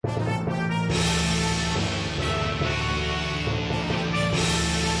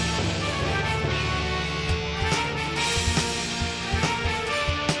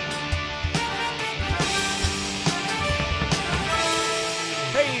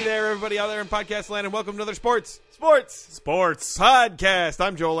Hey there, everybody out there in podcast land, and welcome to another Sports Podcast.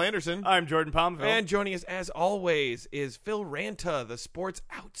 I'm Joel Anderson. I'm Jordan Palmville. And joining us, as always, is Phil Ranta, the sports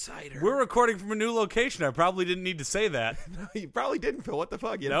outsider. We're recording from a new location. I probably didn't need to say that. You probably didn't, Phil. What the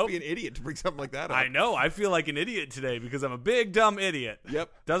fuck? You'd have to be an idiot to bring something like that up. I know. I feel like an idiot today because I'm a big, dumb idiot. Yep.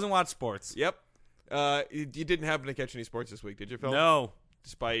 Doesn't watch sports. Yep. You didn't happen to catch any sports this week, did you, Phil? No.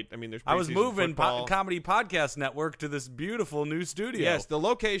 Despite, there's I was preseason moving football. Comedy Podcast Network to this beautiful new studio. Yes, the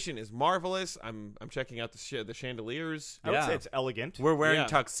location is marvelous. I'm checking out the chandeliers. I would say it's elegant. We're wearing Yeah.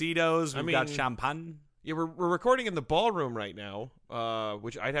 tuxedos. We've got mean- champagne. Yeah, we're recording in the ballroom right now,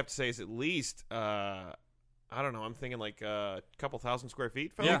 which I'd have to say is at least, I don't know, I'm thinking like a couple thousand square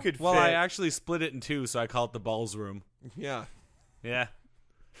feet, Phil? Yeah. could Well, fit- I actually split it in two, so I call it the Balls Room. Yeah. Yeah.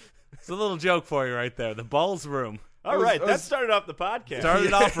 It's a little joke for you right there. The Balls Room. All right, that started off the podcast.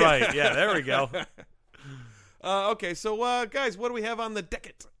 Started off right. Yeah, there we go. Okay, so guys, what do we have on the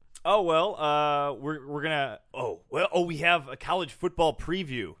docket? Oh well, we're gonna. We have a college football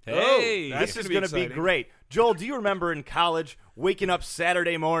preview. Hey. that's This is gonna be gonna be exciting. great. Joel, do you remember in college waking up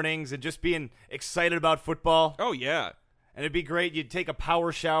Saturday mornings and just being excited about football? Oh yeah. And it'd be great. You'd take a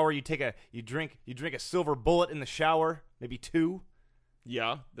power shower. You drink a silver bullet in the shower, maybe two.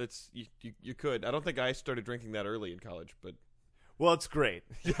 Yeah, that's you could. I don't think I started drinking that early in college, but Well, it's great.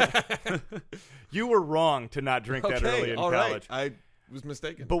 You were wrong to not drink that early in all college. right. I was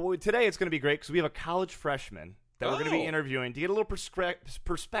mistaken. But today it's going to be great because we have a college freshman that we're going to be Oh. interviewing to get a little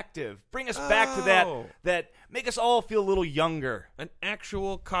perspective, bring us back to that make us all feel a little younger. An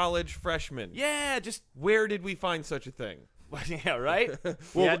actual college freshman. Yeah, just Where did we find such a thing? yeah, right.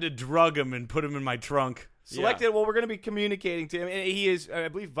 We had to drug him and put him in my trunk. Selected. Well, we're going to be communicating to him. And he is, I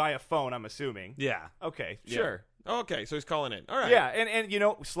believe, via phone. I'm assuming. Yeah. Okay, Yeah. sure. Okay, so he's calling in. All right. Yeah,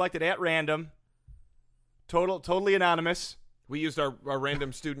 and selected at random, totally anonymous. We used our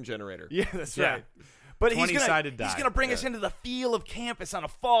random student generator. Yeah, that's Yeah. right. But he's 20-sided die. gonna bring us into the feel of campus on a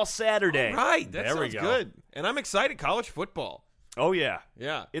fall Saturday. Right. That There we sounds go. good. And I'm excited. College football. Oh yeah.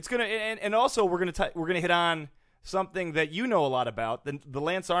 Yeah. It's gonna and also we're gonna hit on something that you know a lot about, the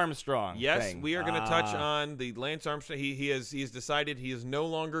Lance Armstrong. Yes, thing. we are going to touch on the Lance Armstrong. He has decided he is no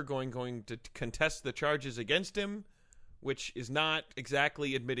longer going to contest the charges against him, which is not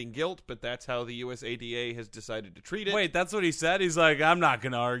exactly admitting guilt, but that's how the USADA has decided to treat it. Wait, that's what he said? He's like, I'm not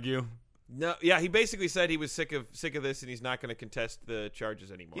going to argue. No, yeah, he basically said he was sick of this and he's not going to contest the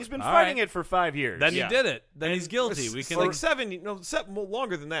charges anymore. He's been All fighting right. it for 5 years. Then Yeah. he did it. Then he's guilty. We can like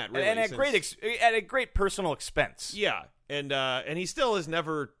longer than that, really. and at since- at a great personal expense. Yeah, and he still has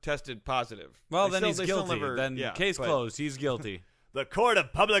never tested positive. Well, They then still- he's they still guilty. never- Then yeah, case but- closed. He's guilty. The court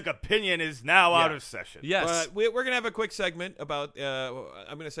of public opinion is now out of session. Yes. But we're going to have a quick segment about,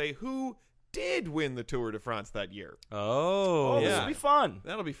 I'm going to say, who did win the Tour de France that year. Oh. This yeah. will be fun.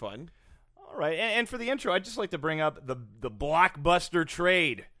 That'll be fun. All right, and for the intro, I'd just like to bring up the blockbuster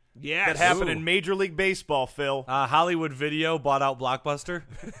trade Yes. that happened Ooh. in Major League Baseball, Phil. Hollywood Video bought out Blockbuster.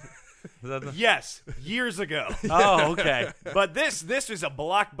 Is that the- Yes, years ago. Oh, okay. But this is a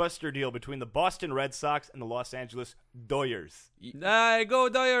blockbuster deal between the Boston Red Sox and the Los Angeles Dodgers. Go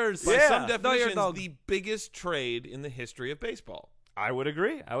Dodgers. By Yeah. some Dodger definitions, dog. the biggest trade in the history of baseball. I would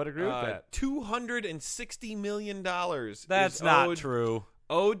agree. with that. $260 million. That's is not true.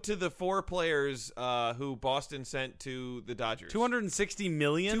 Owed to the four players who Boston sent to the Dodgers. $260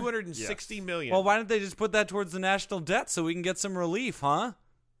 million? $260 million. Well, why don't they just put that towards the national debt so we can get some relief, huh?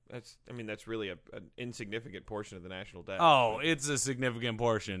 That's really an insignificant portion of the national debt. Oh, it's a significant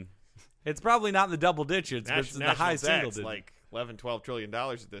portion. It's probably not in the double digits, but it's in the high single debt's digits. like $11-12 trillion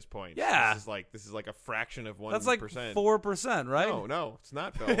at this point. Yeah. This is like a fraction of 1%. That's like 4%, right? No, it's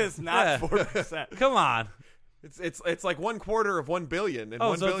not, Phil. It's not Yeah. 4%. Come on. It's like 1/4 of 1 billion, and Oh,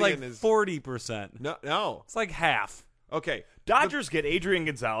 1 so it's billion like is 40%. no. It's like half. Okay, Dodgers get Adrian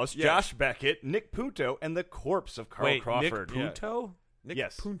Gonzalez, Yes. Josh Beckett, Nick Punto, and the corpse of Carl Wait, Crawford. Nick Punto? Nick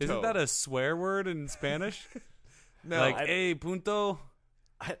Yes. Punto. Isn't that a swear word in Spanish? no? like, hey, Punto?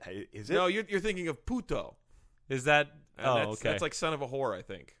 Is it? no, you're thinking of puto. Is that... And Oh, that's, okay. That's like son of a whore, I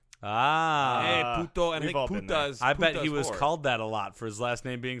think. Ah. Hey, puto, and I we've think all been there. putas. I bet he putas was whore. called that a lot for his last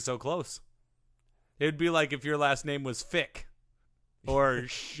name being so close. It'd be like if your last name was Fick or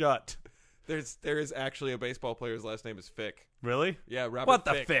Shut. There is actually a baseball player's last name is Fick. Really? Yeah, Robert. What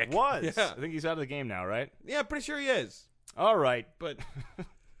the Fick. Fick? Was. Yeah. I think he's out of the game now, right? Yeah, pretty sure he is. All right. But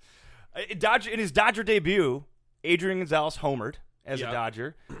In his Dodger debut, Adrian Gonzalez homered as Yeah. a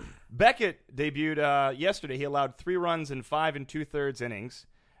Dodger. Beckett debuted yesterday. He allowed 3 runs in 5 2/3 innings.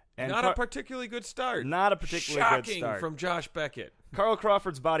 And not a particularly good start. not a particularly Shocking good start. from Josh Beckett. Carl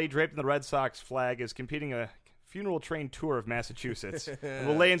Crawford's body draped in the Red Sox flag is funeral train tour of Massachusetts and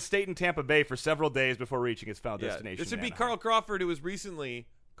will lay in state in Tampa Bay for several days before reaching its final destination. This would be Anaheim. Carl Crawford, who was recently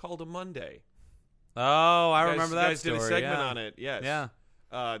called a Monday. Oh, I You remember that guys story. did a segment yeah. on it. Yes. Yeah.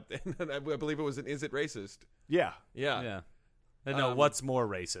 And I believe it was an "Is It Racist?" Yeah. Yeah. Yeah. And no, Um, what's more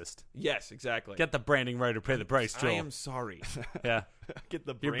racist? Yes, exactly. Get the branding right or pay the price, Joel. I am sorry. Yeah. Get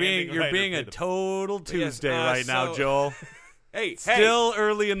the You're branding being right a or pay the- total Tuesday right now, so- Joel. Hey, Still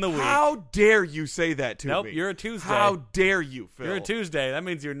early in the week. how dare you say that to Nope, me? you're a Tuesday. How dare you, Phil? You're a Tuesday. That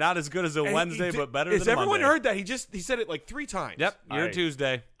means you're not as good as a And Wednesday, he did- but better Has than a everyone Monday. heard that? He said it like 3 times. Yep, you're a I-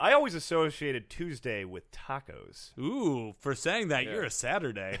 Tuesday. I always associated Tuesday with tacos. Ooh, for saying that, you're a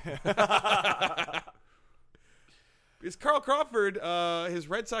Saturday. Is Carl Crawford, his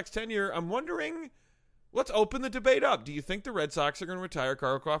Red Sox tenure, I'm wondering, let's open the debate up. Do you think the Red Sox are going to retire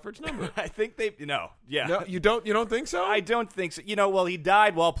Carl Crawford's number? I think yeah. No, you don't think so? I don't think so. Well, he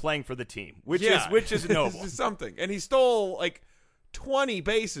died while playing for the team, which is noble. This is something. And he stole like 20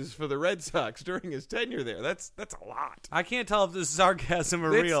 bases for the Red Sox during his tenure there. That's a lot. I can't tell if this is sarcasm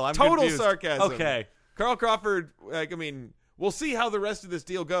or It's real. I'm total confused. sarcasm. Okay. Carl Crawford, we'll see how the rest of this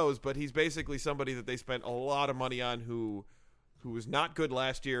deal goes, but he's basically somebody that they spent a lot of money on who was not good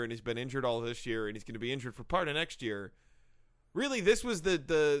last year and he's been injured all this year and he's going to be injured for part of next year. Really, this was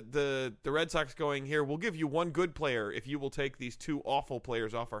the Red Sox going, here, we'll give you one good player if you will take these 2 awful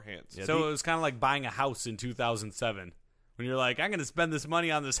players off our hands. So it was kind of like buying a house in 2007. When you're like, I'm going to spend this money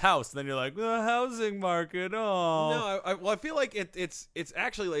on this house. And then you're like, the housing market, oh. No, I feel like it's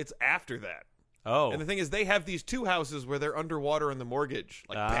actually after that. Oh. And the thing is, they have these 2 houses where they're underwater on the mortgage,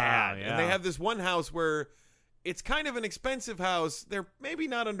 like Ah, bad. yeah. And they have this one house where it's kind of an expensive house. They're maybe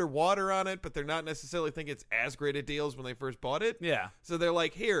not underwater on it, but they're not necessarily think it's as great a deal as when they first bought it. Yeah. So they're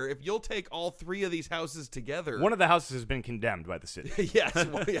like, here, if you'll take all 3 of these houses together. One of the houses has been condemned by the city. Yes.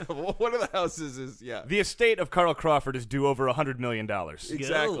 One of the houses is, The estate of Carl Crawford is due over $100 million.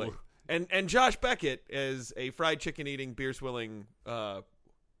 Exactly. And Josh Beckett is a fried chicken eating, beer swilling,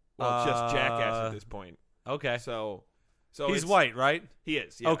 just jackass at this point. Okay. So He's it's- white, right? He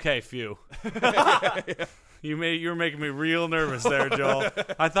is. Yeah. Okay, phew. You were making me real nervous there, Joel.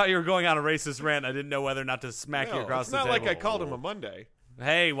 I thought you were going on a racist rant. I didn't know whether or not to smack you No, across it's the not table. like I called him a Monday.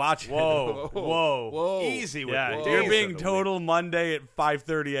 Hey, watch it. Whoa. Easy with Yeah, the you're days being of the week. total Monday at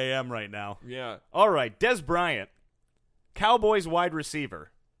 5:30 a.m. right now. Yeah. All right, Des Bryant, Cowboys wide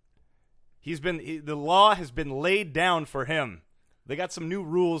receiver. The law has been laid down for him. They got some new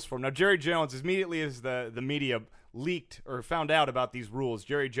rules for him. Now, Jerry Jones, as immediately as the media leaked or found out about these rules,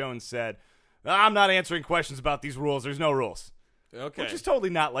 Jerry Jones said, I'm not answering questions about these rules. There's no rules. Okay. Which is totally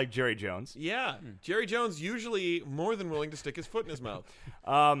not like Jerry Jones. Yeah. Jerry Jones usually more than willing to stick his foot in his mouth.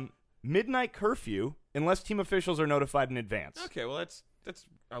 Midnight curfew, unless team officials are notified in advance. Okay, well that's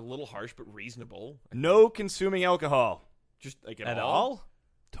a little harsh but reasonable. No consuming alcohol. Just like At all?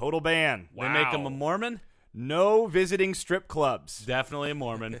 Total ban. They make him a Mormon? No visiting strip clubs. Definitely a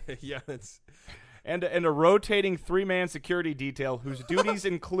Mormon. Yeah, that's And a rotating 3-man security detail whose duties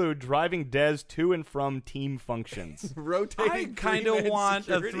include driving Dez to and from team functions. rotating. I kind of three-man want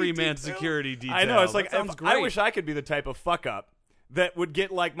a security 3-man detail? security detail. I know. It's like That sounds if- great. I wish I could be the type of fuck up that would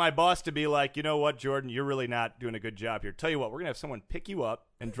get like my boss to be like, you know what, Jordan, you're really not doing a good job here. Tell you what, we're gonna have someone pick you up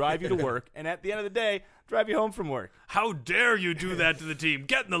and drive you to work, and at the end of the day, drive you home from work. How dare you do that to the team?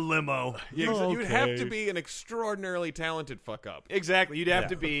 Get in the limo. Yeah, you'd have to be an extraordinarily talented fuck up. Exactly. You'd have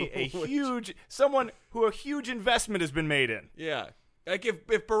to be a someone who a huge investment has been made in. Yeah. Like if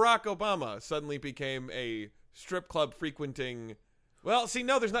Barack Obama suddenly became a strip club frequenting. Well, see,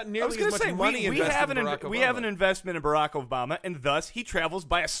 no, there's not I was nearly going as to much say, money we invested have in Barack Obama. we have an investment in Barack Obama, and thus he travels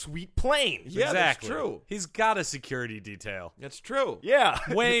by a sweet plane. Yeah, Exactly. that's true. He's got a security detail. That's true. Yeah.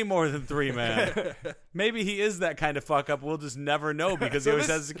 Way more than 3 man. Maybe he is that kind of fuck up. We'll just never know because he always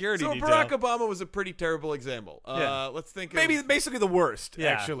has a security so detail. Barack Obama was a pretty terrible example. Yeah. Let's think. Maybe Of, basically the worst, Yeah.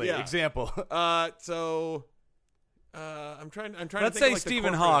 actually. Yeah. Example. I'm trying. Let's to think say of, like,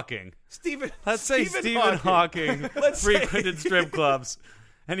 Stephen the corporate- Hawking. Stephen. Let's say Stephen Stephen Hawking Let's say- frequented strip clubs,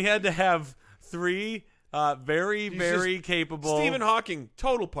 and he had to have 3 very, very just- capable. Stephen Hawking,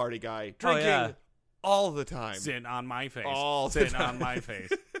 total party guy, drinking yeah. all the time. Sin on my face. All the Sin time. on my face.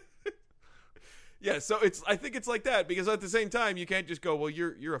 Yeah, so I think it's like that because at the same time you can't just go, well,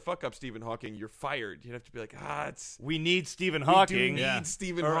 you're a fuck up, Stephen Hawking. You're fired. You'd have to be like, it's We need Stephen we Hawking. do need Yeah.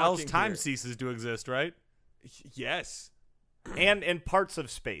 Stephen Or else Hawking time here. ceases to exist, right? Yes. and parts of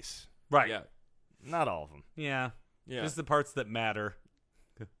space. Right. Yeah. Not all of them. Yeah. Yeah. Just the parts that matter.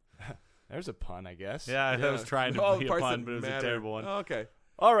 There's a pun, I guess. Yeah, I was trying to Oh, be a parts pun, that but it was matter. a terrible one. Oh, okay.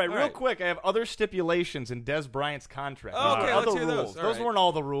 All right, All real right. quick, I have other stipulations in Des Bryant's contract. Oh, okay, There are let's other hear those. rules. All Those right. weren't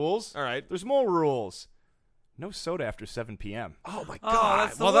all the rules. All right. There's more rules. No soda after 7 p.m. Oh my Oh, god!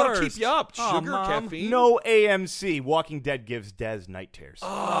 that's the well, that'll worst. keep you up. Oh, Sugar, Mom. caffeine. No AMC. Walking Dead gives Dez night terrors.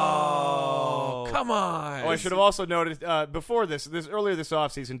 Oh, come on! Oh, I should have also noted before this earlier this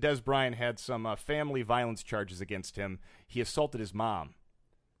offseason, Dez Bryant had some family violence charges against him. He assaulted his mom.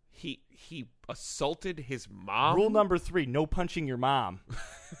 He assaulted his mom. Rule number 3: no punching your mom.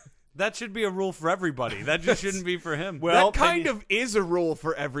 That should be a rule for everybody. That just shouldn't be for him. Well, that kind of is a rule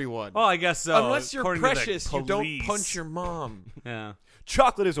for everyone. Well, I guess so. Unless you're according to the precious, you don't police. punch your mom. Yeah.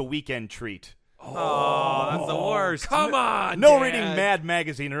 Chocolate is a weekend treat. Oh, that's the worst. Come on, No Dad. reading Mad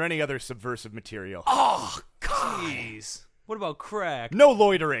Magazine or any other subversive material. Oh God! Jeez. What about crack? No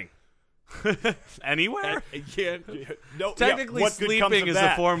loitering. Anywhere? Yeah. No, Technically, what good comes sleeping of is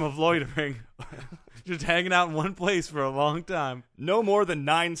that? a form of loitering. Just hanging out in one place for a long time. No more than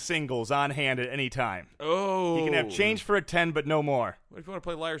 9 singles on hand at any time. Oh, You can have change for a 10, but no more. What if you want to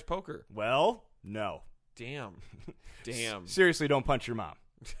play liar's poker? Well, no. Damn. Seriously, don't punch your mom.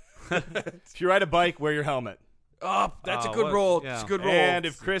 If you ride a bike, wear your helmet. Oh, that's Oh, a good what- roll. yeah. It's a good roll. And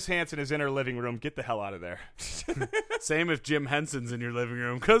if Chris Hansen is in her living room, get the hell out of there. Same if Jim Henson's in your living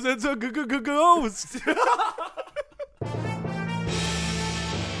room, because it's a ghost.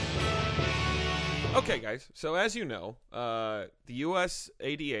 Okay, guys. So as you know, the U.S.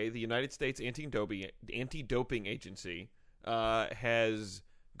 ADA, the United States Anti-Doping Agency, has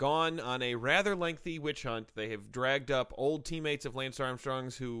gone on a rather lengthy witch hunt. They have dragged up old teammates of Lance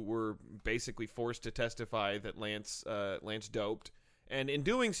Armstrong's who were basically forced to testify that Lance doped, and in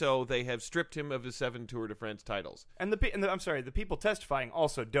doing so, they have stripped him of his 7 Tour de France titles. And the people testifying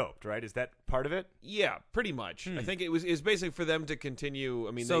also doped, right? Is that part of it? Yeah, pretty much. I think it was basically for them to continue.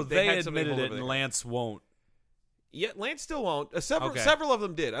 I mean, So they had something admitted hold it, over and their- Lance won't. Yeah, Lance still won't. Several of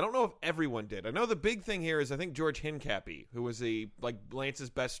them did. I don't know if everyone did. I know the big thing here is I think George Hincapie, who was Lance's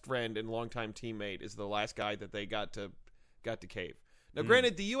best friend and longtime teammate, is the last guy that they got to cave. Now,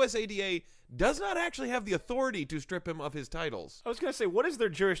 granted, the US ADA does not actually have the authority to strip him of his titles. I was going to say, what is their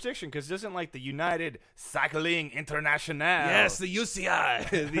jurisdiction? Because isn't like the United Cycling International? Yes, the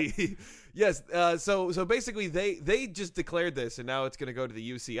UCI. Yes. So basically, they just declared this, and now it's going to go to the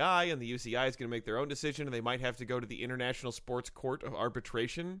UCI, and the UCI is going to make their own decision, and they might have to go to the International Sports Court of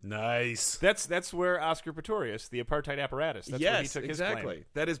Arbitration. Nice. That's where Oscar Pistorius, the apartheid apparatus, that's where he Yes, took his exactly. claim.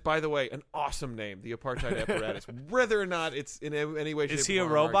 That is, by the way, an awesome name, the apartheid apparatus. Whether or not it's in any way, shape, Is or he a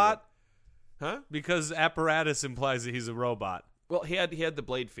form robot? Huh? Because apparatus implies that he's a robot. Well, he had the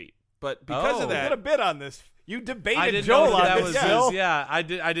blade feet, but because Oh. of You that, got a bit on this. You I debated didn't Joel know on that this, was Bill. his. Yeah, I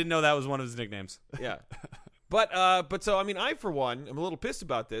didn't know that was one of his nicknames. yeah. But so I mean, I for one am a little pissed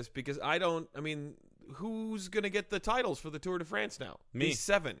about this because who's gonna get the titles for the Tour de France now? Me. These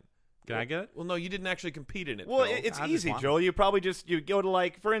 7. Can I get it? Well, no, you didn't actually compete in it. Well, Phil. it's I just easy, want- Joel. You probably you go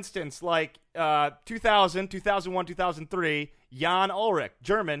to for instance, 2000, 2001, 2003, Jan Ulrich,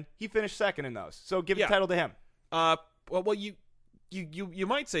 German. He finished second in those. So give Yeah. the title to him. Well, you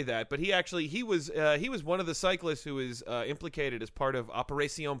might say that, but he was one of the cyclists who was implicated as part of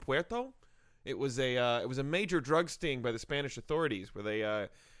Operación Puerto. It was a major drug sting by the Spanish authorities where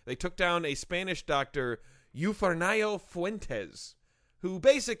they took down a Spanish doctor, Eufernio Fuentes, who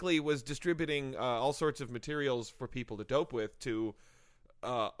basically was distributing all sorts of materials for people to dope with to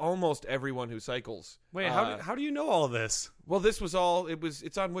almost everyone who cycles. Wait, how do you know all of this? Well, this was all.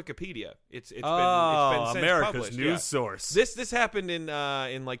 It's on Wikipedia. It's been since America's published, news yeah. source. This happened in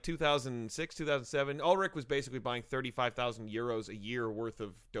 2006, 2007. Ulrich was basically buying 35,000 euros a year worth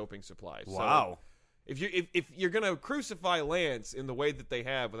of doping supplies. Wow. So if you're gonna crucify Lance in the way that they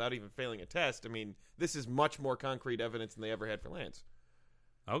have without even failing a test, I mean, this is much more concrete evidence than they ever had for Lance.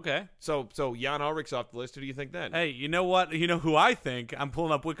 Okay. So Jan Ulrich's off the list. Who do you think then? Hey, you know what? You know who I think? I'm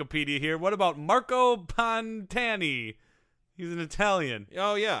pulling up Wikipedia here. What about Marco Pantani? He's an Italian.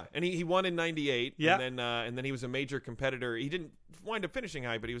 Oh yeah, and he won in '98. Yeah. and then he was a major competitor. He didn't wind up finishing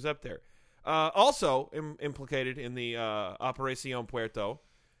high, but he was up there. Also implicated in the Operación Puerto.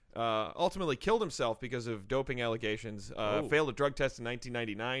 Ultimately killed himself because of doping allegations. Failed a drug test in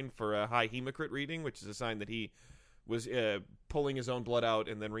 1999 for a high hematocrit reading, which is a sign that he was pulling his own blood out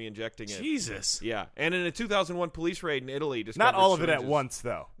and then re-injecting it. Jesus. Yeah, and in a 2001 police raid in Italy, Not all of it syringes. at once,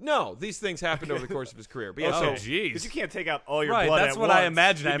 though. No, these things happened over the course of his career. But yeah, Oh, so, jeez. Because you can't take out all your Right, blood that's at what once. I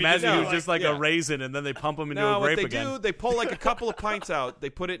imagine. I You'd be imagine he was like- just like yeah. a raisin, and then they pump him into no, a what grape they again. do, they pull like a couple of pints out, they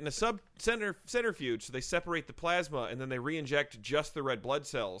put it in a centrifuge, so they separate the plasma, and then they re-inject just the red blood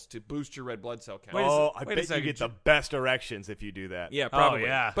cells to boost your red blood cell count. Wait a Oh, I Wait a bet you second. get the best erections if you do that. Yeah, probably.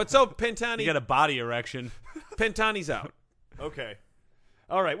 yeah. But so You Pantani, get a body erection. Pantani's out. Okay.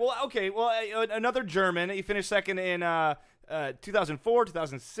 All right. Well, okay. Well, another German. He finished second in 2004,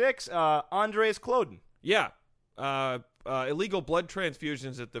 2006. Andres Kloden. Yeah. illegal blood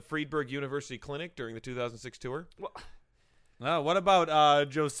transfusions at the Friedberg University Clinic during the 2006 tour. What about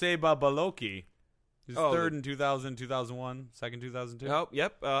Joseba Baloki? He's Oh, third in 2000, 2001, second 2002. Oh,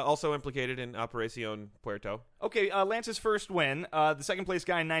 yep. Also implicated in Operacion Puerto. Okay, Lance's first win. The second place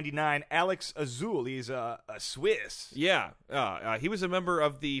guy in 99, Alex Azul. He's a Swiss. Yeah. He was a member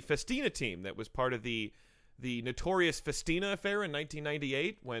of the Festina team that was part of the notorious Festina affair in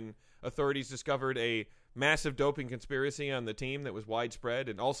 1998 when authorities discovered a massive doping conspiracy on the team that was widespread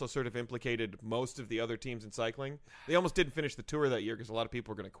and also sort of implicated most of the other teams in cycling. They almost didn't finish the tour that year because a lot of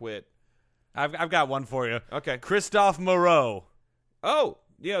people were going to quit. I've got one for you. Okay. Christophe Moreau. Oh,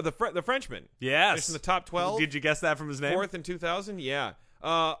 yeah, the Frenchman. Yes. Finished in the top 12. Did you guess that from his name? Fourth in 2000, yeah.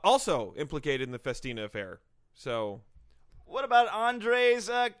 Also implicated in the Festina affair. So, What about Andres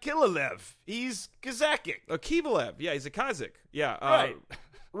Kilev? He's Kazakic. Kivilev, yeah, he's a Kazakh. Yeah, Right.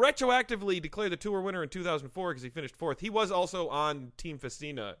 retroactively declared the tour winner in 2004 because he finished fourth. He was also on Team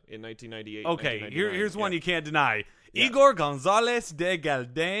Festina in 1998. Okay, 1999. here's one Yeah. you can't deny. Yeah. Igor Gonzalez de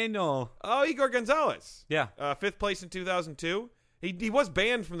Galdeno. Oh, Igor Gonzalez. Yeah. Fifth place in 2002. He was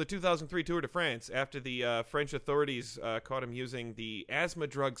banned from the 2003 Tour de France after the French authorities caught him using the asthma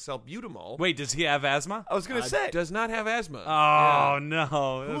drug salbutamol. Wait, does he have asthma? I was going to say. Does not have asthma. Oh, no.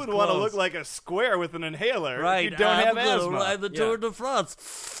 Who would want to look like a square with an inhaler right, if you don't have I'm gonna asthma? ride the Yeah. Tour de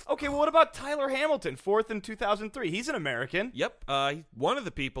France. Okay, well, what about Tyler Hamilton, fourth in 2003? He's an American. Yep. He's one of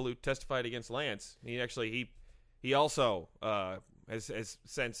the people who testified against Lance. He also has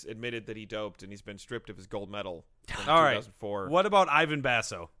since admitted that he doped, and he's been stripped of his gold medal from All right. 2004. What about Ivan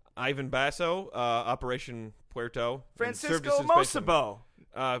Basso? Ivan Basso, Operation Puerto. and Francisco services based in- Mosabo.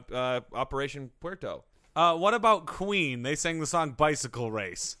 Operation Puerto. What about Queen? They sang the song Bicycle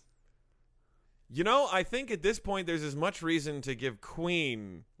Race. You know, I think at this point there's as much reason to give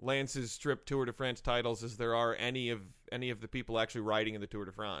Queen Lance's stripped Tour de France titles as there are any of the people actually riding in the Tour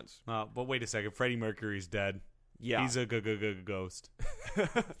de France. But wait a second. Freddie Mercury's dead. Yeah, He's a ghost.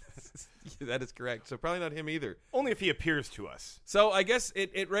 that is correct. So probably not him either. Only if he appears to us. So I guess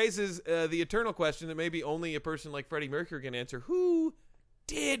it raises the eternal question that maybe only a person like Freddie Mercury can answer. Who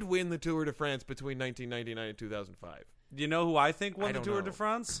did win the Tour de France between 1999 and 2005? You know who I think won I the don't Tour know. de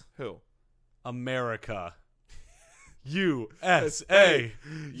France? Who? America. USA.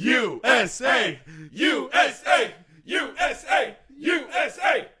 USA! USA! USA!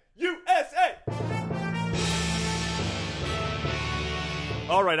 USA! USA!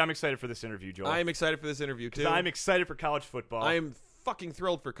 All right, I'm excited for this interview, Joel. I am excited for this interview too. I'm excited for college football. I am fucking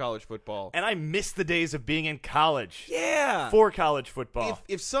thrilled for college football. And I miss the days of being in college. Yeah. For college football.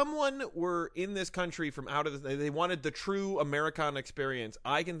 If someone were in this country from out of they wanted the true Americana experience,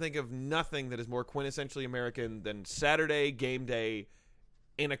 I can think of nothing that is more quintessentially American than Saturday game day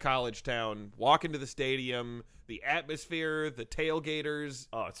in a college town. Walk into the stadium, the atmosphere, the tailgaters.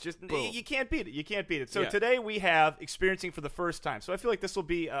 Oh, it's just Boom. you can't beat it. You can't beat it. So Yeah. today we have experiencing for the first time. So I feel like this will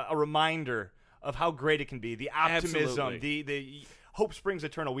be a reminder of how great it can be. The optimism, Absolutely. the hope springs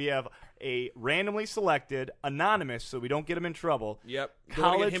eternal. We have a randomly selected, anonymous, so we don't get him in trouble. Yep. Don't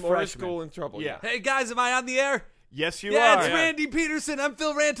College wanna get him or his freshman. school in trouble. Yeah. Hey, guys, am I on the air? Yes, you Yeah, are. it's Randy Peterson. I'm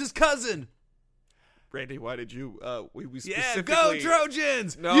Phil Ranta's cousin. Randy, why did you we Yeah, specifically go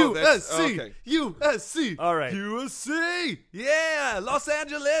Trojans! No, that's- USC! okay. USC! All right. USC! Yeah, Los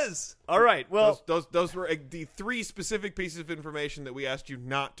Angeles! All right. Well, Those were the three specific pieces of information that we asked you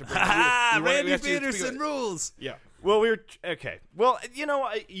not to bring. Ah, We wanted- we Randy asked you to speak Peterson about- rules! Yeah. well, okay. Well, you know,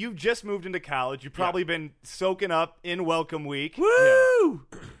 you've just moved into college. You've probably been soaking up in Welcome Week. Woo!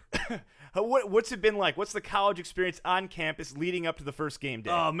 What's it been like? What's the college experience on campus leading up to the first game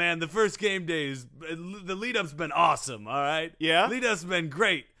day? Oh, man, the first game day is the lead-up's been awesome, all right? Yeah? Lead-up's been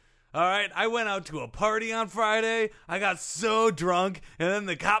great. All right, I went out to a party on Friday. I got so drunk, and then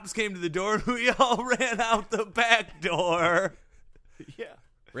the cops came to the door, and we all ran out the back door. Yeah.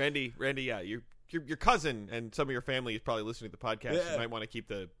 Randy, yeah, your cousin and some of your family is probably listening to the podcast. Yeah. You might want to keep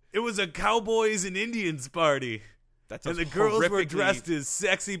the. It was a Cowboys and Indians party. That And sounds the girls were horrifically- dressed as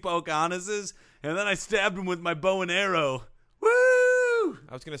sexy Pocahontases, and then I stabbed them with my bow and arrow. Woo!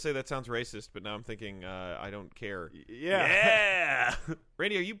 I was gonna say that sounds racist, but now I'm thinking I don't care. Yeah. Yeah!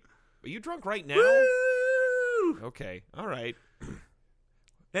 Randy, are you drunk right now? Woo! Okay, all right.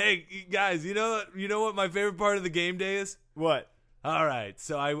 Hey, guys, you know what my favorite part of the game day is? What? All right,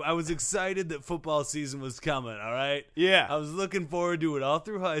 so I was excited that football season was coming, all right? Yeah. I was looking forward to it all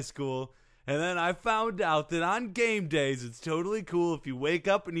through high school, and then I found out that on game days, it's totally cool if you wake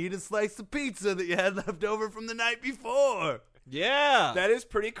up and eat a slice of pizza that you had left over from the night before. Yeah, That is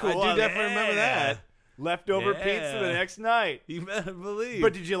pretty cool. I do definitely remember Yeah. that. Leftover Yeah. pizza the next night. You better believe.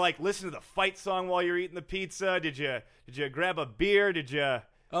 But did you listen to the fight song while you're eating the pizza? Did you grab a beer? Did you?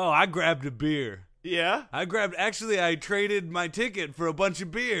 oh, I grabbed a beer. Yeah. I traded my ticket for a bunch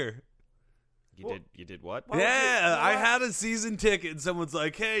of beer. You did what? Yeah, I had a season ticket, and someone's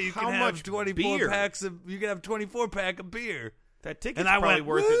like, "Hey, you can How have much 24 beer? packs of. You can have 24 pack of beer." That ticket's And I probably went,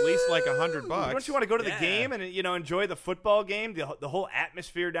 worth at least like $100. Don't you want to go to the Yeah. game and enjoy the football game, the whole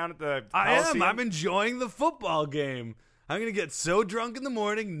atmosphere down at the I am. Coliseum? I'm enjoying the football game. I'm gonna get so drunk in the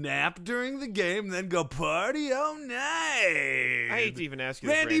morning, nap during the game, then go party all night. I hate to even ask you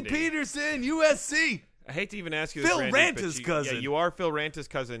Randy this, Randy. Peterson, USC. I hate to even ask you Phil this, Randy, Ranta's but cousin. Yeah, you are Phil Ranta's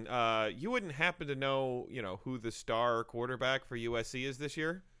cousin. You wouldn't happen to know, who the star quarterback for USC is this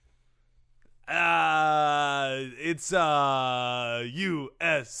year? It's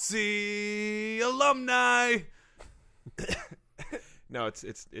USC alumni. No,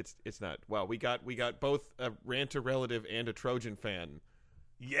 it's not. Well, we got both a Ranta relative and a Trojan fan.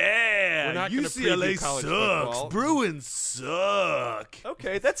 Yeah, We're not gonna UCLA preview college sucks. football. Bruins suck.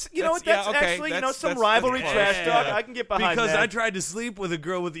 Okay, that's That's- that's yeah, okay, actually that's- some that's rivalry close. trash talk. Yeah. I can get behind Because that. I tried to sleep with a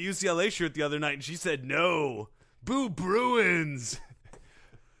girl with a UCLA shirt the other night, and she said no. Boo Bruins.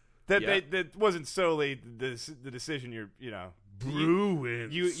 Yeah. That wasn't solely the decision.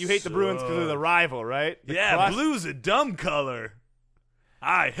 Bruins. You hate the Bruins because of the rival, right? The Yeah, cross- blue's a dumb color.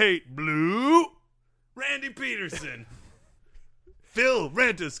 I hate blue. Randy Peterson. Phil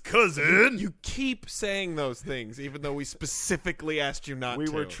Ranta's cousin. You keep saying those things, even though we specifically asked you not We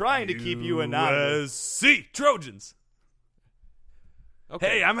to. were trying to keep you anonymous. USC Trojans.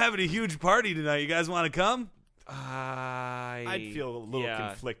 Okay. Hey, I'm having a huge party tonight. You guys want to come? I'd feel a little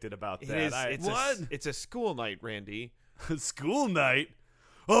conflicted about It that. is. I- It's a school night, Randy. School night?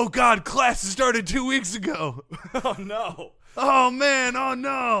 Oh, God, class started 2 weeks ago. oh no! Oh, man. Oh,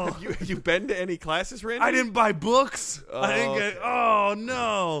 no. You been to any classes, Randy? I didn't buy books. I didn't Oh, get. Oh,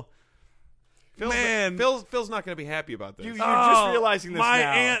 no. Man. Phil's not going to be happy about this. You're just realizing this my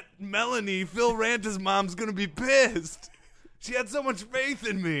now. Aunt Melanie, Phil Ranta's mom's going to be pissed. She had so much faith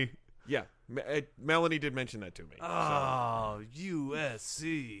in me. Yeah, Melanie did mention that to me. Oh,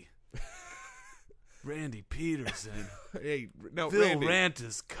 USC. Randy Peterson. Hey, no, Phil Randy.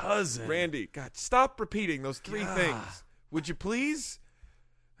 Ranta's cousin. Randy, God, stop repeating those three God. things. Would you please?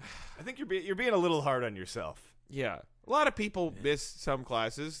 I think you're being a little hard on yourself. Yeah. A lot of people miss some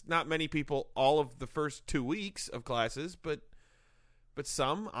classes. Not many people all of the first 2 weeks of classes, but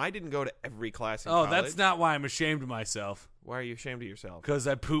some. I didn't go to every class in Oh, college. that's not why I'm ashamed of myself. Why are you ashamed of yourself? Because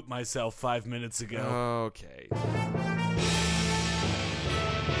I pooped myself 5 minutes ago. Okay.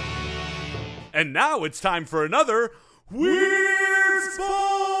 And now it's time for another Weird Sports!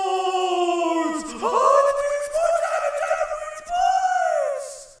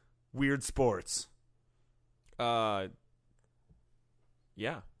 Weird Sports. Yeah.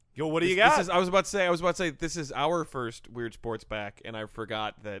 Yo, what do you got? I was about to say this is our first Weird Sports back, and I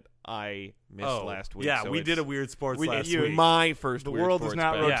forgot that I missed last week. Yeah, so we it's- did a Weird Sports last you- week. my first the Weird world does Sports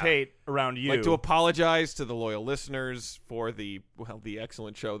not back. rotate around you. I'd like to apologize to the loyal listeners for the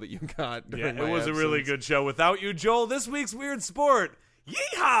excellent show that you got. Yeah, during it my was a really absence. good show. Without you, Joel, this week's Weird Sport.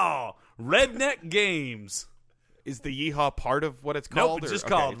 Yeehaw! Redneck Games. Is the yeehaw part of what it's Nope, called? it's just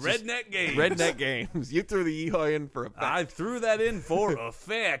okay, called it's just Redneck Games. Redneck Games. You threw the yeehaw in for a fact. I threw that in for a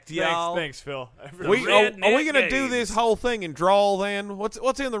fact, y'all. Thanks, Phil. Are we Redneck going to do Games. this whole thing in drawl then? What's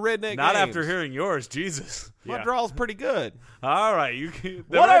in the Redneck Not Games? after hearing yours, Jesus. My Yeah. drawl's pretty good. All right, you can,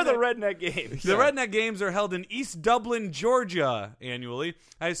 What are the redneck games? The Redneck Games are held in East Dublin, Georgia, annually.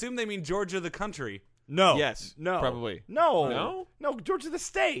 I assume they mean Georgia, the country. No. Yes, No. probably. No. No? No. Georgia the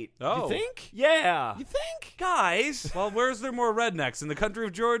state. Oh, You think? Yeah. You think? guys? Well, where's there more rednecks, in the country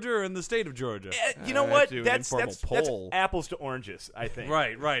of Georgia or in the state of Georgia? You know I what? have to do an That's informal poll. apples to oranges. I think.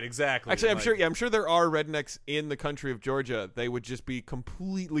 Right, exactly. Actually, Like- I'm sure there are rednecks in the country of Georgia. They would just be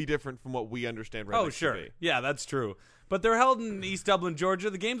completely different from what we understand rednecks Oh, to sure. be. Yeah, that's true. But they're held in East Dublin, Georgia.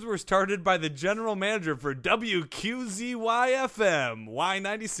 The games were started by the general manager for WQZY-FM,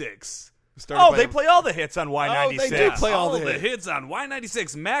 Y96. Started Oh, by they a- play all the hits on Y96. they do play all the hits on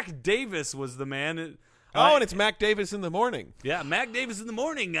Y96. Mac Davis was the man. Oh, and it's Mac Davis in the morning Yeah, Mac Davis in the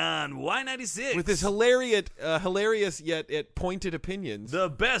morning on Y96. with his hilarious yet pointed opinions. the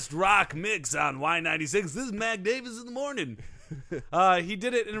best rock mix on Y96. This is Mac Davis in the morning. He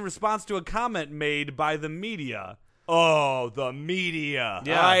did it in response to a comment made by the media. Oh, the media.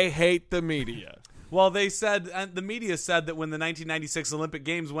 Yeah. I hate the media. Well, they said, and the media said that when the 1996 Olympic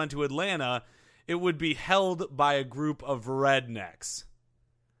Games went to Atlanta, it would be held by a group of rednecks.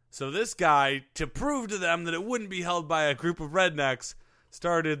 So this guy, to prove to them that it wouldn't be held by a group of rednecks,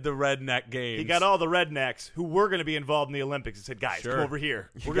 started the Redneck Games. He got all the rednecks who were going to be involved in the Olympics and said, guys, Sure. come over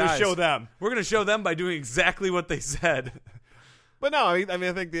here. We're Guys, going to show them. We're going to show them by doing exactly what they said. But no, I mean,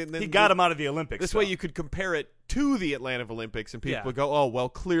 I think He got him out of the Olympics. This though. way you could compare it to the Atlanta Olympics, and people Yeah. would go, "Oh, well,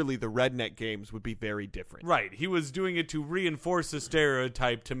 clearly the Redneck Games would be very different." Right. He was doing it to reinforce a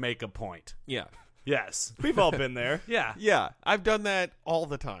stereotype to make a point. Yeah. Yes. We've all been there. Yeah. Yeah, I've done that all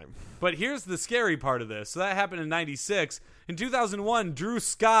the time. But here's the scary part of this. So that happened in 96. In 2001, Drew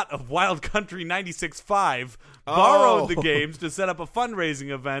Scott of Wild Country 96.5 borrowed the games to set up a fundraising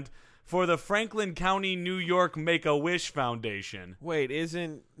event for the Franklin County, New York Make-A-Wish Foundation. Wait,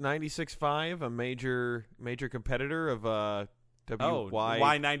 isn't 96.5 a major competitor of Oh, WY?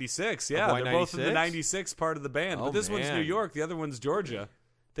 Y96. Yeah, Of they're both in the Y96? 96 part of the band. Oh, but this one's man. New York. The other one's Georgia.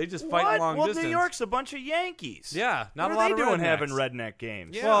 They just fight What? long Well, distance. New York's a bunch of Yankees. Yeah, not what a lot are they of doing rednecks. having redneck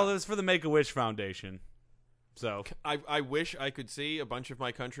games? Yeah. Well, it was for the Make-A-Wish Foundation. So, I wish I could see a bunch of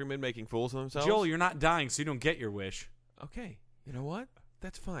my countrymen making fools of themselves. Joel, you're not dying, so you don't get your wish. Okay, you know what?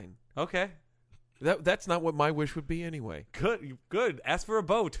 That's fine. Okay. That's not what my wish would be anyway. Good. Good. Ask for a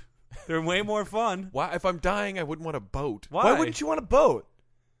boat. They're way more fun. Why? If I'm dying, I wouldn't want a boat. Why? wouldn't you want a boat?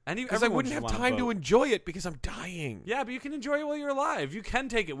 Because I wouldn't have time to enjoy it because I'm dying. Yeah, but you can enjoy it while you're alive. You can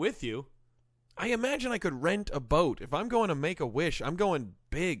take it with you. I imagine I could rent a boat. If I'm going to make a wish, I'm going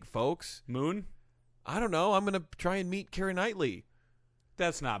big, folks. Moon? I don't know. I'm going to try and meet Keira Knightley.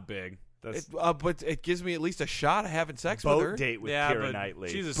 That's not big. That's But it gives me at least a shot of having sex with boat her. date with Yeah, Keira but Knightley.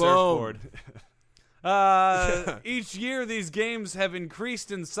 she's a Boom. surfboard. Each year, these games have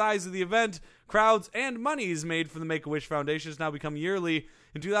increased in size of the event. Crowds and monies made from the Make-A-Wish Foundation has now become yearly.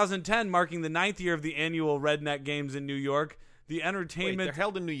 In 2010, marking the 9th year of the annual Redneck Games in New York, the Wait, entertainment... they're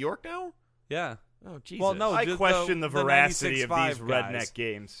held in New York now? yeah. Oh, Jesus. Well, no, I just question the veracity of 96.5 these guys. redneck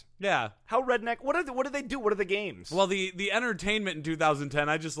games. Yeah. How redneck? What do they do? What are the games? Well, the entertainment in 2010,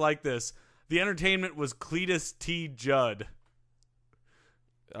 I just like this. The entertainment was Cletus T. Judd.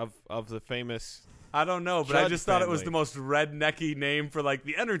 Of the famous... I don't know, but I Judd just thought it was family. the most rednecky name for like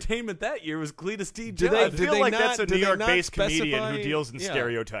the entertainment that year was Cletus T. Do Judd. they- I feel they like not- that's a do New they York-based not comedian specify- who deals in Yeah.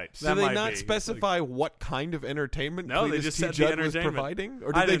 stereotypes. That Do they might not be. specify what kind of entertainment No, they Cletus just T. said the Judd was entertainment. providing?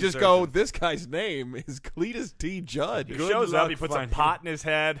 Or I did they didn't just search go, it. this guy's name is Cletus T. Judd? He Good shows up, luck he puts a finding- pot in his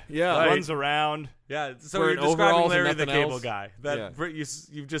head, Yeah. runs around. Yeah, so Wearing you're describing overalls and Larry the nothing Cable else? Guy. Yeah.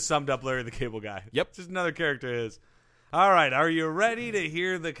 You've just summed up Larry the Cable Guy. Yep. Just another character of his. All right, are you ready to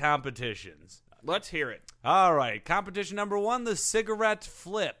hear the competitions? Let's hear it. All right, competition number 1, the cigarette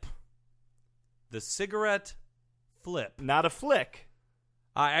flip. The cigarette flip. Not a flick.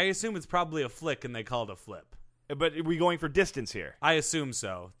 I assume it's probably a flick and they call it a flip. But are we going for distance here? I assume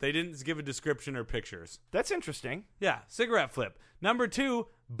so. They didn't give a description or pictures. That's interesting. Yeah, cigarette flip. Number 2,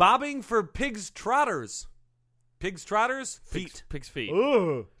 bobbing for pig's trotters. Pig's trotters? Feet. Pig's feet.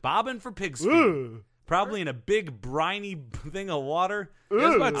 Ooh. Bobbing for pig's feet. Ooh. Probably in a big briny thing of water. I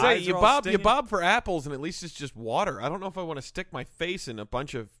was about to say, Eyes you are all bob stinging. for apples, and at least it's just water. I don't know if I want to stick my face in a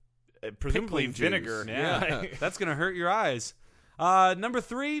bunch of Presumably pickling juice. vinegar. Yeah, that's going to hurt your eyes. Number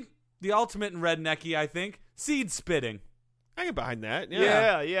 3, the ultimate in rednecky, I think, seed spitting. I get behind that.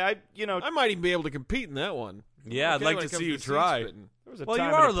 Yeah. I might even be able to compete in that one. Yeah, I'd Okay, like when to it comes see you seed try. spitting. There was a Well, you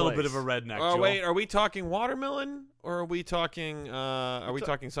time are and a little place. bit of a redneck, Oh Joel. wait, are we talking watermelon or are we talking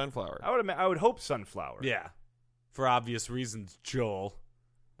talking sunflower? I would hope sunflower. Yeah, for obvious reasons, Joel.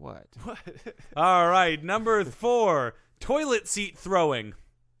 What? All right, number 4, toilet seat throwing.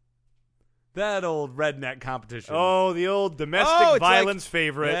 That old redneck competition. Oh, the old domestic Oh, it's violence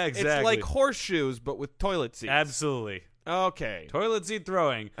favorite. Yeah, exactly. It's like horseshoes but with toilet seats. Absolutely. Okay. Toilet seat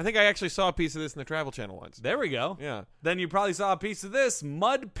throwing. I think I actually saw a piece of this in the Travel Channel once. There we go. Yeah. Then you probably saw a piece of this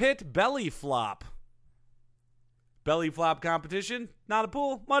mud pit belly flop. Belly flop competition, not a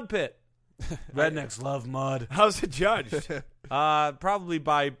pool, mud pit. Rednecks love mud. How's it judged? Probably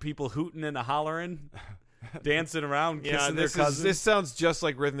by people hooting and hollering, dancing around, kissing their cousins. This sounds just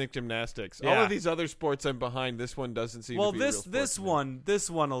like rhythmic gymnastics. All Yeah. of these other sports I'm behind. This one doesn't seem well, to be a real this sport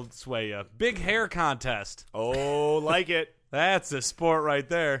to me. one will sway you. Big hair contest. Oh, like it. That's a sport right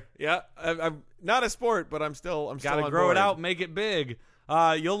there. Yeah, I'm not a sport, but I'm still Gotta on grow board. it out, make it big.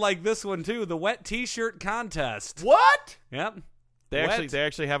 You'll like this one too. The wet T-shirt contest. What? Yep. They Wet.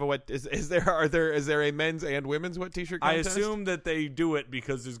 actually have a wet. Is there a men's and women's wet T-shirt I contest? assume that they do it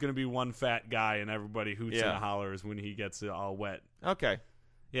because there's going to be one fat guy and everybody hoots Yeah. and hollers when he gets it all wet. Okay.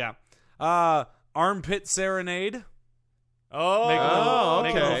 Yeah. Armpit serenade. Oh,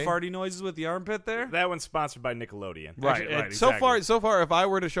 Make okay. little farty noises with the armpit there. that one's sponsored by Nickelodeon. Right, Actually, right. So exactly. far, if I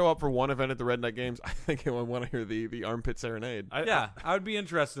were to show up for one event at the Redneck Games, I think I would want to hear the armpit serenade. Yeah, I would be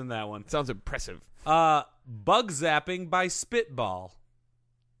interested in that one. Sounds impressive. Bug zapping by spitball.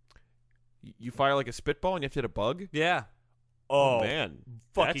 You fire like a spitball and you have to hit a bug. Yeah. Oh, man,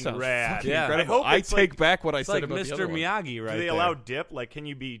 fucking that sounds rad. fucking Yeah. incredible. I hope I it's take like- back what I It's said like about the Mr. other one. Miyagi right Do they there. allow dip? Like, can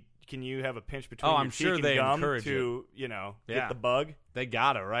you have a pinch between Oh, your I'm cheek sure and they gum encourage to, Yeah. get the bug? They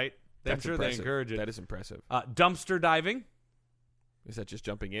gotta, right? I'm That's sure impressive. they encourage it. That is impressive. Dumpster diving. Is that just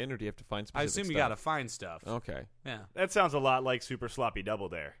jumping in, or do you have to find I specific assume you stuff? gotta find stuff. Okay. Yeah. That sounds a lot like Super Sloppy Double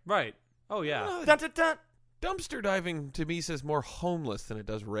Dare. Right. Oh yeah. Dun, Dun, dun, dun. dumpster diving to me says more homeless than it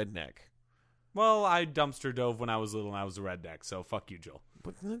does redneck. Well, I dumpster dove when I was little and I was a redneck, so fuck you, Joel.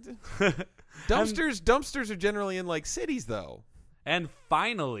 Dumpsters are generally in like cities though. And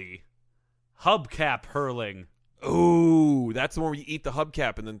finally, hubcap hurling. Ooh, that's the one where you eat the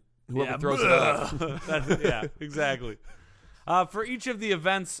hubcap and then whoever Yeah. throws it up. Yeah, exactly. For each of the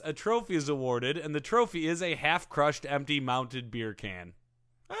events, a trophy is awarded, and the trophy is a half-crushed, empty mounted beer can.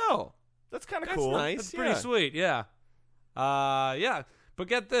 Oh, That's kind of that's cool. nice. That's pretty yeah. sweet, yeah. Yeah. But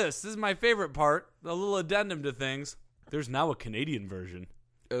get this. This is my favorite part. A little addendum to things. There's now a Canadian version.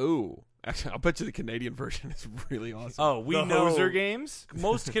 Ooh, actually, I'll bet you the Canadian version is really awesome. Oh, we The know Hoser games?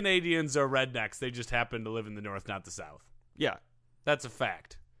 most Canadians are rednecks. They just happen to live in the North, not the South. Yeah, That's a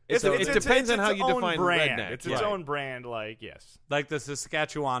fact. it depends on how its you own define brand. redneck. It's its Right. own brand, like, yes. Like the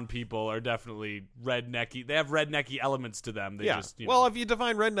Saskatchewan people are definitely rednecky. They have rednecky elements to them. They Yeah. just, you Well, know. if you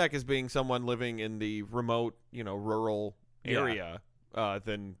define redneck as being someone living in the remote, rural Yeah. area,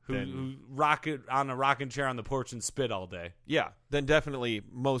 then who rock it on a rocking chair on the porch and spit all day. then definitely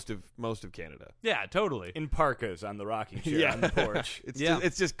most of Canada. Yeah, totally. In parkas on the rocking chair on the porch.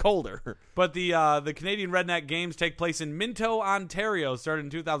 It's just colder. But the Canadian Redneck Games take place in Minto, Ontario, started in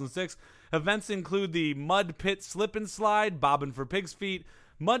 2006. Events include the Mud Pit Slip and Slide, Bobbin for Pig's Feet,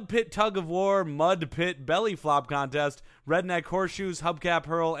 Mud Pit Tug of War, Mud Pit Belly Flop Contest, Redneck Horseshoes, Hubcap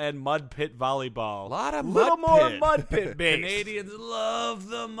Hurl, and Mud Pit Volleyball. A lot of Little mud more pit. mud pit base. Canadians love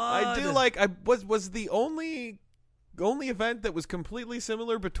the mud. I do like. I was the only event that was completely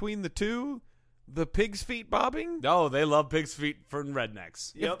similar between the two. The pig's feet bobbing. No, they love pig's feet from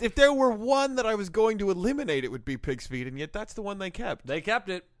rednecks. Yep. If there were one that I was going to eliminate, it would be pig's feet, and yet that's the one they kept. They kept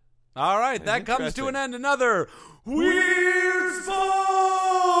it. All right, that comes to Interesting. an end. Another Weird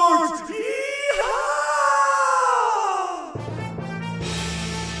Sports.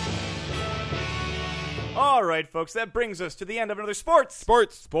 All right, folks, that brings us to the end of another sports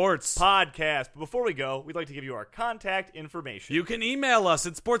Sports. podcast. But before we go, we'd like to give you our contact information. You can email us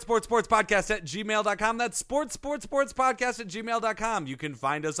at sportspodcast@gmail.com. That's sportspodcast@gmail.com. You can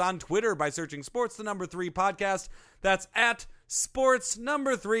find us on Twitter by searching sports3podcast. That's at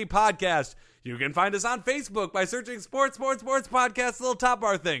sports3podcast. You can find us on Facebook by searching Sports Podcast, the little top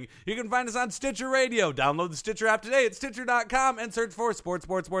bar thing. You can find us on Stitcher Radio. Download the Stitcher app today at Stitcher.com and search for Sports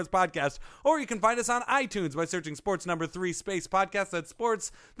Podcast. Or you can find us on iTunes by searching Sports 3 space podcast. That's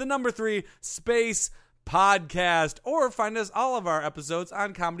Sports 3 space podcast. Or find us all of our episodes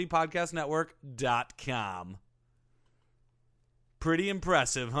on comedypodcastnetwork.com. Pretty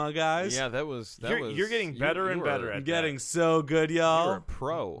impressive, huh, guys? Yeah, that was. You're getting better and better at I'm that. getting so good, You're y'all. a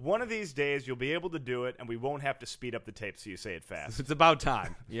pro. One of these days, you'll be able to do it, and we won't have to speed up the tape so you say it fast. It's about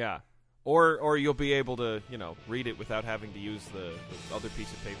time. Yeah. Or you'll be able to, read it without having to use the other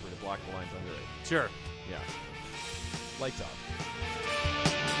piece of paper to block the lines under it. Sure. Yeah. Lights off.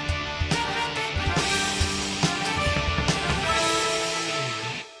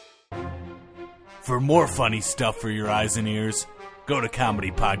 For more funny stuff for your eyes and ears, go to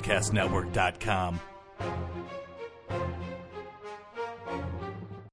comedypodcastnetwork.com.